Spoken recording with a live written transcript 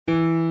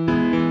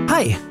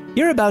Hi,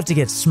 you're about to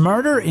get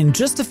smarter in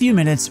just a few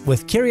minutes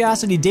with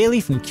Curiosity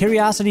Daily from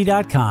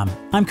Curiosity.com.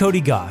 I'm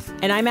Cody Goff.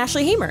 And I'm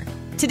Ashley Hamer.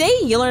 Today,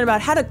 you'll learn about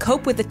how to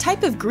cope with the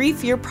type of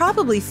grief you're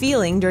probably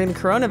feeling during the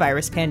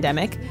coronavirus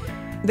pandemic,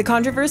 the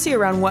controversy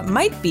around what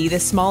might be the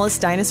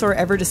smallest dinosaur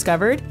ever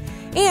discovered,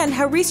 and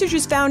how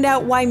researchers found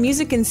out why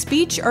music and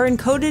speech are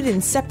encoded in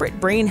separate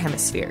brain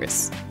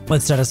hemispheres.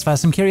 Let's satisfy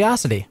some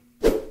curiosity.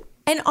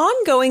 An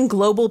ongoing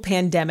global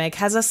pandemic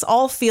has us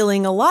all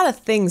feeling a lot of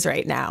things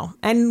right now,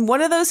 and one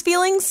of those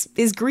feelings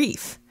is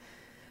grief.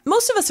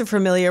 Most of us are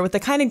familiar with the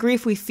kind of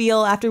grief we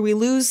feel after we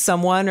lose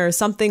someone or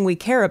something we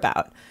care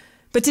about.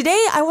 But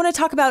today, I want to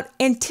talk about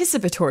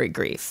anticipatory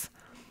grief.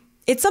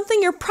 It's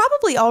something you're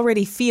probably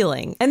already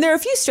feeling, and there are a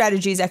few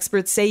strategies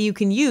experts say you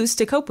can use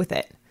to cope with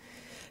it.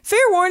 Fair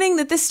warning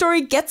that this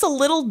story gets a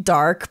little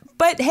dark,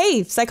 but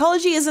hey,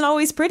 psychology isn't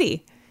always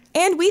pretty.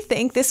 And we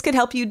think this could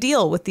help you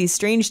deal with these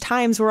strange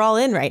times we're all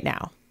in right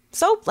now.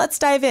 So let's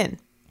dive in.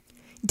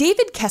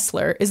 David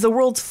Kessler is the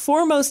world's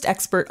foremost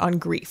expert on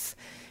grief.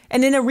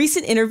 And in a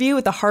recent interview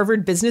with the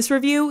Harvard Business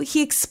Review,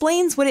 he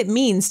explains what it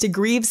means to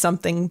grieve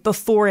something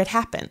before it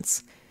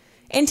happens.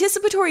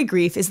 Anticipatory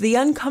grief is the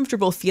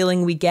uncomfortable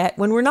feeling we get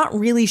when we're not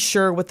really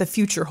sure what the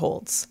future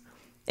holds.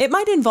 It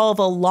might involve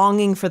a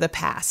longing for the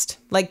past,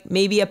 like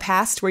maybe a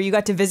past where you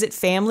got to visit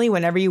family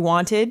whenever you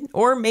wanted,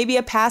 or maybe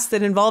a past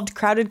that involved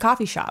crowded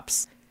coffee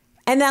shops.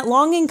 And that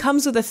longing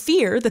comes with a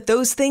fear that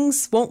those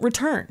things won't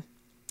return.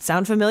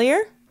 Sound familiar?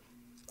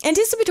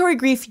 Anticipatory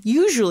grief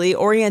usually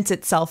orients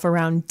itself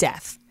around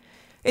death.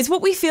 It's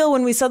what we feel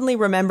when we suddenly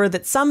remember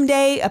that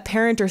someday a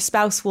parent or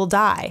spouse will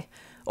die,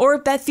 or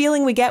that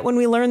feeling we get when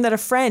we learn that a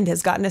friend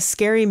has gotten a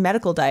scary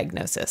medical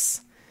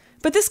diagnosis.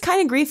 But this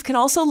kind of grief can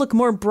also look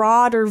more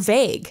broad or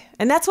vague,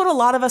 and that's what a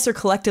lot of us are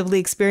collectively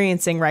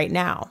experiencing right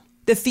now.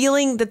 The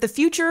feeling that the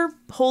future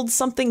holds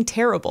something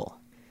terrible.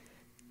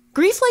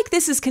 Grief like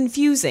this is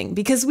confusing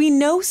because we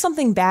know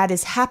something bad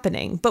is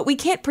happening, but we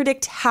can't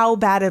predict how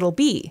bad it'll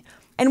be,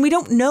 and we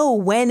don't know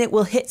when it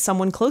will hit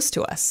someone close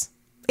to us.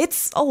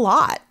 It's a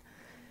lot.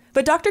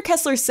 But Dr.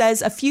 Kessler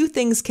says a few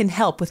things can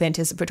help with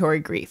anticipatory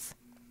grief.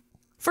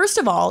 First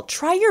of all,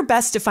 try your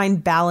best to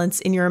find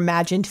balance in your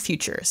imagined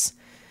futures.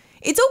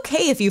 It's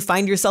okay if you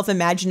find yourself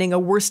imagining a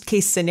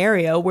worst-case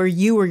scenario where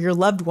you or your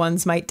loved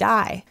ones might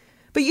die.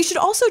 But you should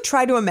also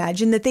try to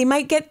imagine that they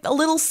might get a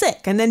little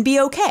sick and then be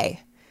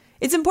okay.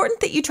 It's important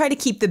that you try to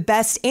keep the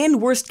best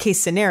and worst-case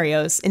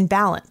scenarios in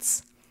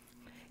balance.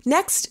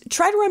 Next,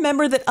 try to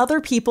remember that other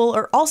people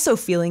are also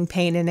feeling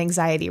pain and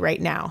anxiety right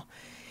now.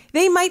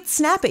 They might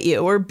snap at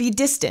you or be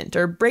distant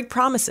or break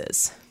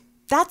promises.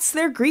 That's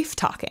their grief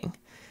talking.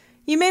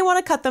 You may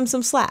want to cut them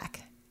some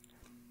slack.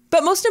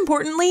 But most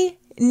importantly,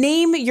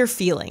 name your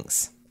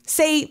feelings.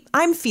 Say,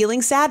 I'm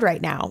feeling sad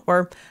right now,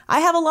 or I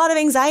have a lot of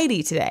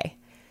anxiety today.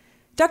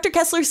 Dr.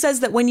 Kessler says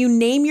that when you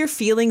name your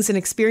feelings and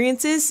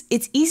experiences,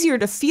 it's easier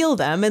to feel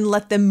them and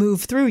let them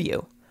move through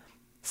you.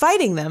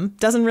 Fighting them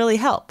doesn't really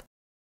help.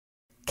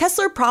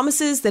 Kessler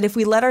promises that if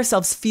we let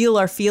ourselves feel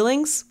our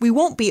feelings, we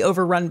won't be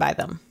overrun by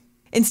them.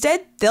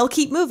 Instead, they'll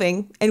keep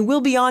moving, and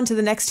we'll be on to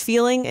the next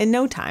feeling in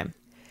no time.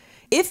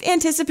 If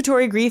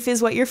anticipatory grief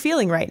is what you're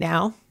feeling right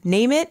now,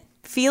 name it,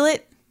 feel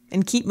it,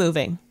 and keep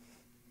moving.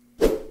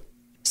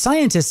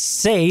 Scientists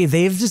say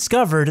they've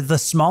discovered the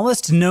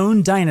smallest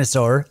known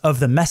dinosaur of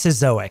the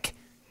Mesozoic,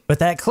 but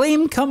that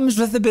claim comes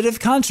with a bit of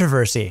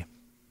controversy.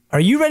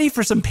 Are you ready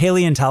for some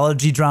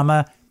paleontology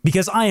drama?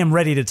 Because I am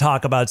ready to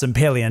talk about some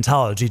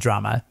paleontology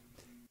drama.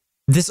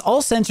 This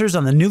all centers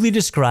on the newly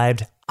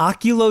described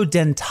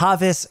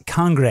Oculodentavis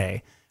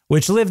congre,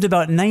 which lived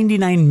about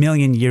 99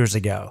 million years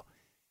ago.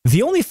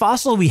 The only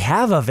fossil we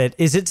have of it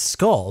is its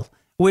skull,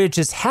 which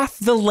is half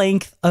the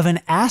length of an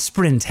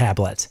aspirin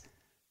tablet.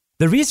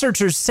 The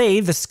researchers say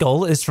the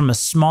skull is from a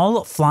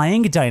small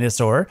flying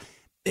dinosaur,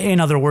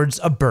 in other words,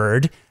 a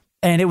bird,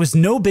 and it was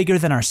no bigger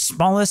than our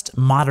smallest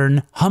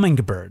modern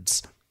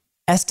hummingbirds.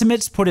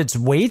 Estimates put its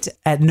weight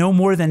at no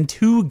more than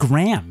 2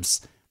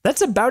 grams.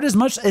 That's about as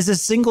much as a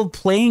single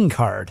playing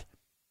card.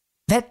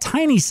 That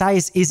tiny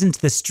size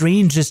isn't the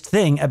strangest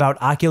thing about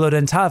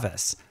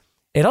Oculodentavis.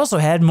 It also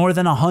had more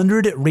than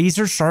 100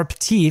 razor-sharp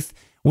teeth,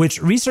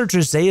 which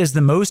researchers say is the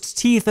most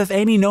teeth of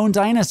any known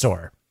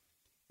dinosaur.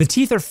 The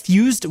teeth are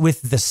fused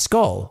with the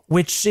skull,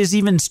 which is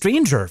even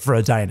stranger for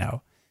a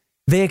dino.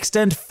 They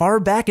extend far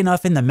back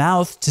enough in the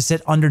mouth to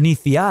sit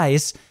underneath the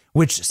eyes,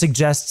 which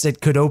suggests it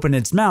could open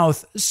its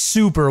mouth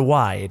super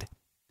wide.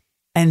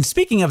 And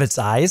speaking of its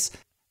eyes,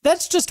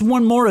 that's just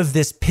one more of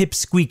this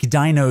pipsqueak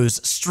dino's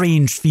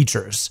strange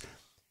features.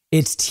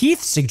 Its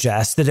teeth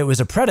suggest that it was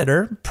a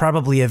predator,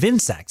 probably of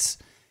insects.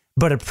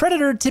 But a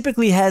predator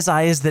typically has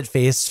eyes that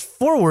face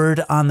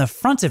forward on the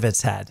front of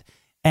its head,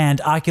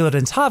 and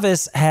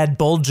Oculodentavis had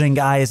bulging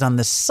eyes on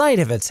the side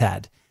of its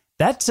head.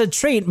 That's a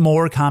trait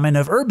more common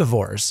of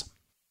herbivores.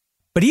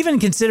 But even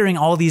considering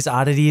all these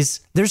oddities,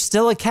 there's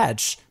still a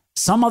catch.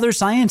 Some other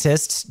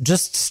scientists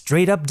just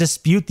straight up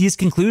dispute these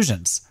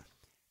conclusions.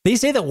 They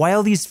say that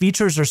while these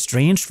features are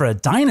strange for a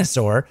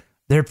dinosaur,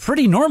 they're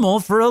pretty normal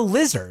for a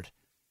lizard.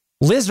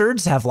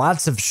 Lizards have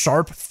lots of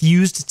sharp,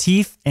 fused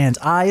teeth and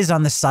eyes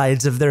on the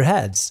sides of their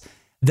heads.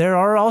 There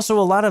are also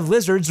a lot of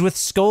lizards with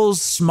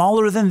skulls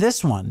smaller than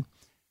this one.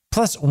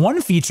 Plus,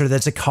 one feature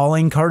that's a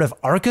calling card of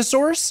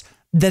Archosaurs,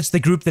 that's the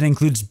group that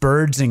includes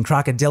birds and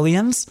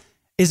crocodilians,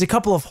 is a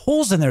couple of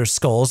holes in their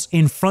skulls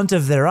in front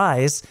of their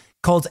eyes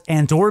called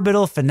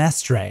antorbital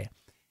fenestrae.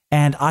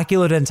 And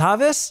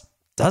Oculodentavis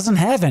doesn't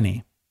have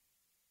any.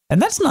 And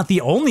that's not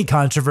the only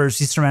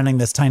controversy surrounding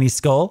this tiny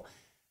skull.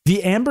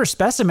 The amber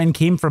specimen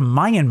came from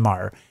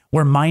Myanmar,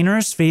 where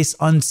miners face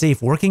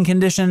unsafe working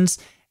conditions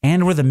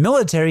and where the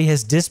military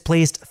has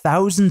displaced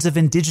thousands of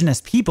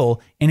indigenous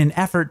people in an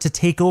effort to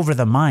take over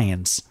the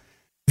mines.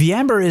 The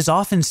amber is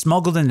often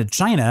smuggled into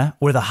China,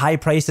 where the high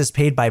prices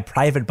paid by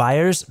private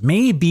buyers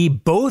may be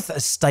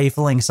both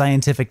stifling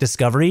scientific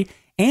discovery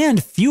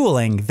and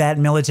fueling that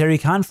military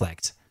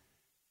conflict.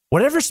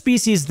 Whatever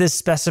species this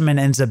specimen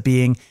ends up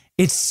being,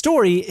 its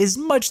story is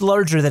much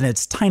larger than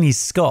its tiny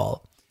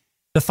skull.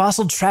 The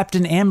fossil trapped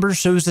in amber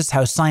shows us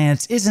how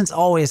science isn't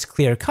always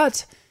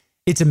clear-cut.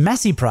 It's a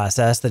messy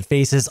process that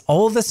faces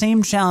all the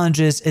same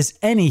challenges as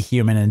any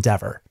human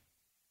endeavor.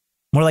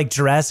 More like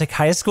Jurassic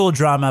High School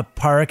drama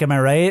park, am I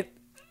right?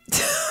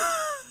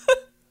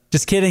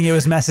 Just kidding, it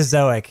was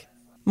Mesozoic.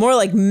 More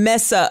like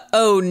Mesa-o-Noic.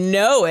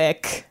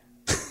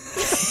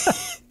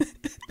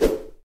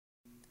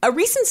 A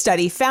recent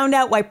study found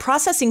out why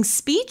processing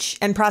speech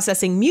and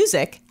processing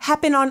music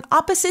happen on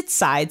opposite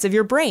sides of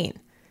your brain,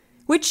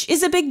 which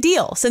is a big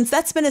deal since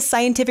that's been a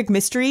scientific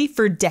mystery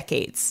for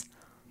decades.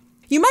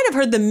 You might have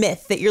heard the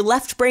myth that your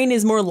left brain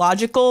is more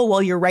logical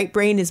while your right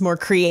brain is more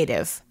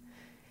creative.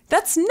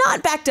 That's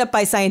not backed up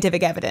by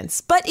scientific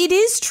evidence, but it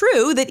is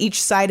true that each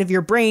side of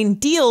your brain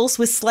deals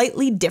with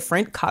slightly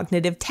different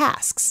cognitive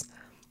tasks.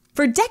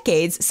 For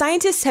decades,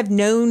 scientists have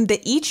known that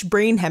each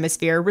brain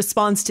hemisphere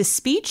responds to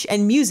speech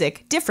and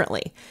music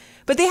differently,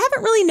 but they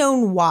haven't really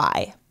known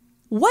why.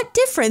 What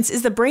difference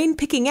is the brain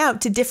picking out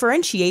to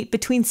differentiate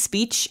between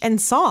speech and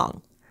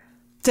song?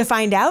 To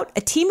find out,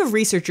 a team of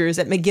researchers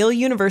at McGill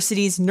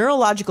University's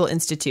Neurological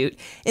Institute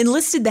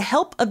enlisted the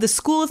help of the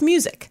School of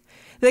Music.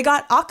 They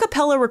got a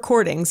cappella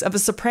recordings of a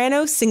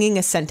soprano singing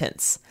a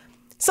sentence.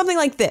 Something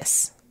like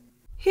this.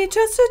 He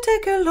chose to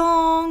take a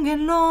long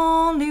and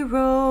lonely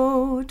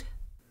road.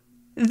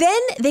 Then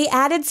they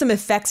added some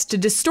effects to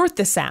distort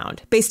the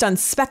sound based on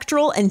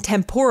spectral and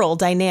temporal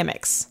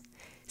dynamics.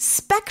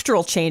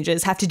 Spectral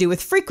changes have to do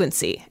with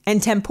frequency,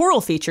 and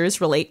temporal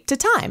features relate to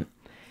time.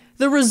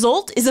 The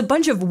result is a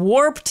bunch of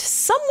warped,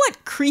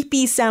 somewhat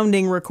creepy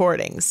sounding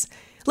recordings.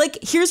 Like,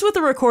 here's what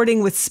the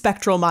recording with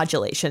spectral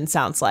modulation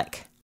sounds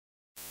like.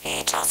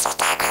 He chose to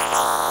take a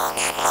long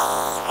and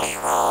lonely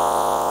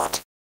road.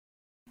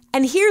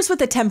 And here's what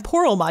the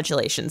temporal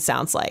modulation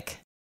sounds like.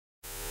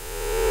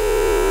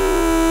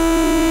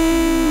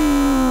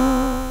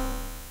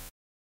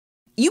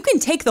 You can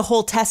take the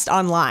whole test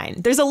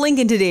online. There's a link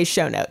in today's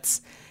show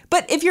notes.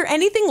 But if you're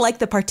anything like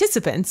the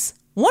participants,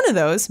 one of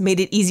those made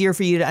it easier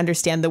for you to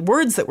understand the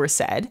words that were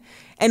said,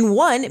 and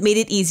one made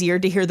it easier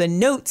to hear the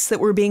notes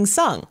that were being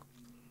sung.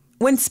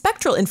 When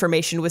spectral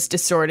information was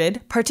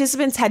distorted,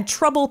 participants had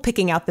trouble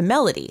picking out the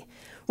melody.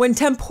 When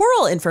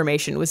temporal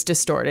information was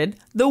distorted,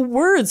 the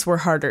words were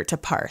harder to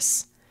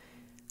parse.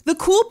 The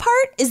cool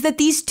part is that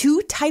these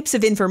two types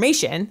of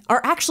information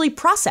are actually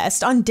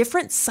processed on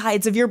different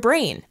sides of your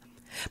brain.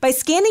 By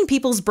scanning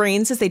people's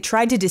brains as they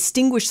tried to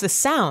distinguish the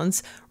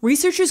sounds,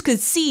 researchers could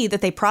see that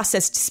they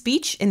processed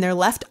speech in their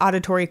left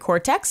auditory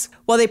cortex,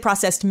 while they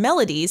processed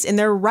melodies in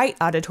their right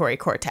auditory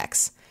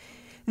cortex.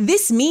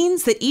 This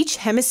means that each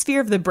hemisphere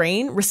of the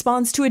brain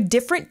responds to a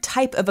different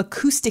type of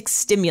acoustic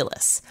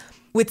stimulus,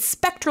 with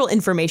spectral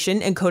information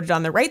encoded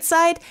on the right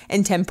side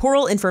and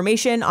temporal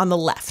information on the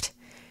left.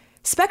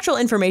 Spectral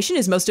information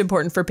is most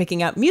important for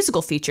picking out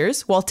musical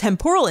features, while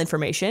temporal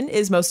information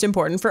is most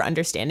important for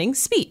understanding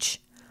speech.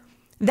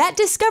 That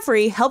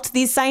discovery helped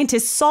these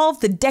scientists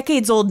solve the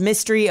decades-old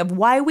mystery of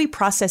why we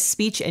process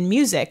speech and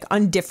music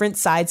on different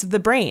sides of the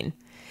brain.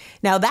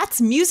 Now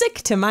that's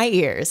music to my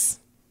ears.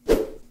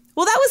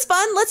 Well, that was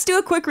fun. Let's do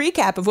a quick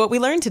recap of what we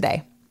learned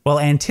today. Well,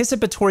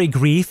 anticipatory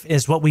grief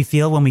is what we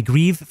feel when we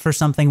grieve for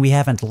something we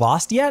haven't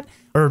lost yet,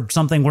 or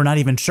something we're not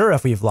even sure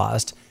if we've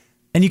lost.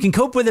 And you can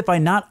cope with it by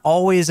not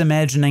always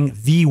imagining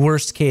the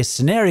worst-case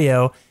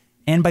scenario,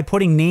 and by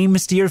putting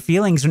names to your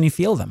feelings when you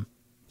feel them.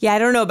 Yeah, I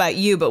don't know about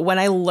you, but when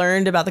I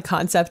learned about the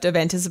concept of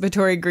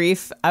anticipatory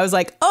grief, I was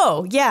like,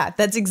 oh, yeah,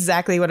 that's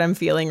exactly what I'm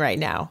feeling right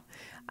now.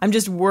 I'm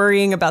just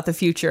worrying about the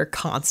future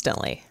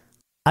constantly.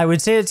 I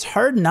would say it's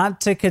hard not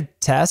to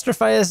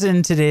catastrophize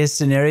in today's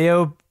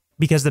scenario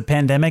because the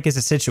pandemic is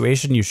a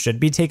situation you should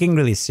be taking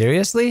really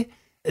seriously.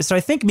 So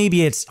I think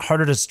maybe it's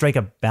harder to strike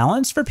a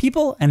balance for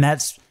people, and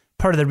that's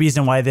part of the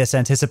reason why this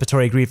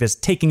anticipatory grief is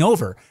taking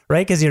over,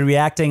 right? Because you're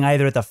reacting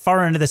either at the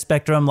far end of the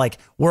spectrum, like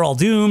we're all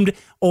doomed,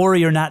 or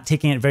you're not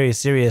taking it very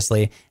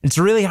seriously. It's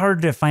really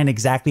hard to find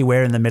exactly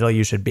where in the middle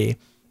you should be.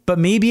 But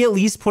maybe at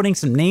least putting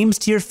some names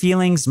to your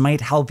feelings might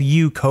help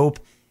you cope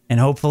and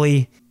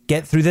hopefully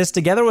get through this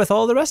together with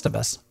all the rest of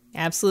us.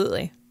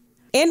 Absolutely.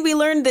 And we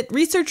learned that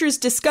researchers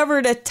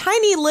discovered a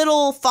tiny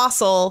little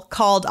fossil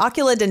called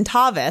Ocula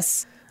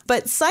dentavis,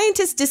 but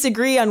scientists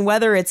disagree on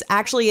whether it's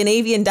actually an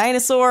avian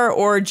dinosaur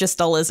or just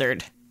a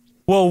lizard.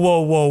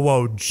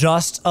 Whoa.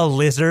 Just a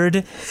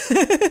lizard?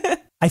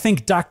 I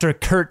think Dr.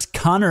 Kurt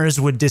Connors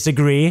would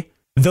disagree.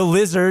 The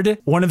lizard,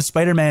 one of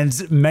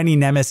Spider-Man's many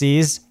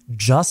nemeses.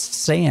 Just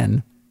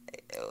saying.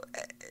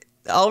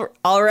 All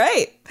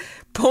right.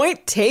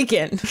 Point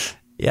taken.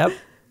 Yep.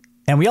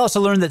 And we also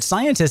learned that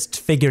scientists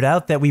figured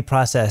out that we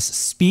process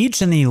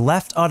speech in the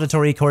left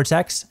auditory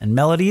cortex and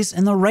melodies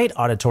in the right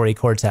auditory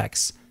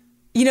cortex.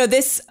 You know,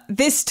 this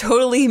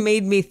totally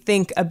made me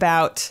think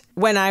about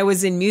when I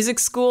was in music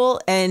school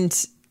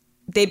and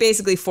they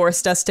basically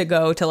forced us to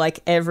go to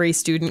like every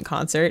student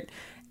concert.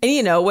 And,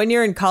 you know, when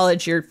you're in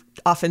college, you're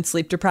often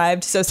sleep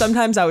deprived. So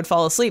sometimes I would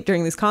fall asleep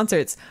during these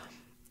concerts.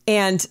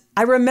 And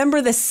I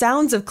remember the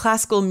sounds of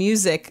classical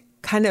music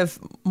kind of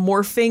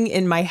morphing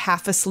in my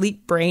half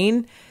asleep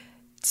brain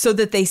so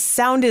that they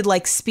sounded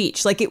like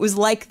speech. Like it was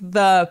like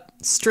the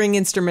string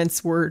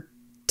instruments were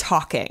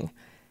talking.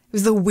 It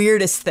was the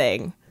weirdest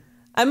thing.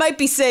 I might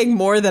be saying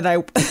more than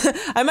I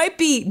might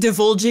be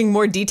divulging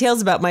more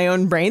details about my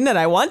own brain than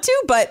I want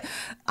to, but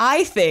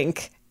I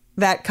think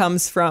that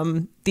comes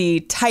from the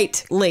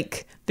tight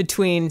link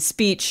between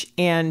speech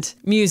and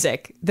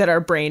music that our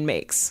brain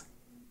makes.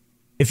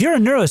 If you're a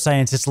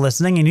neuroscientist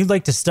listening and you'd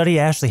like to study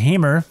Ashley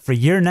Hamer for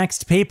your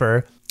next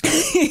paper,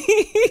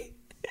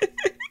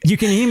 you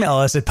can email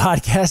us at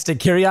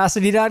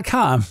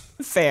podcast@curiosity.com.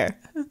 Fair.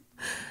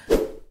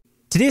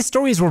 Today's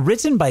stories were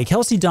written by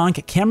Kelsey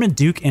Donk, Cameron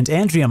Duke, and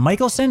Andrea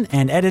Michelson,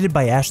 and edited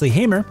by Ashley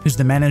Hamer, who's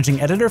the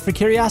managing editor for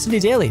Curiosity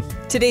Daily.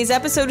 Today's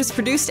episode is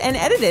produced and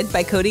edited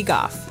by Cody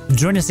Goff.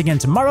 Join us again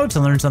tomorrow to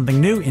learn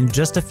something new in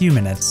just a few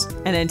minutes.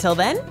 And until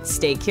then,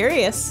 stay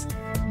curious.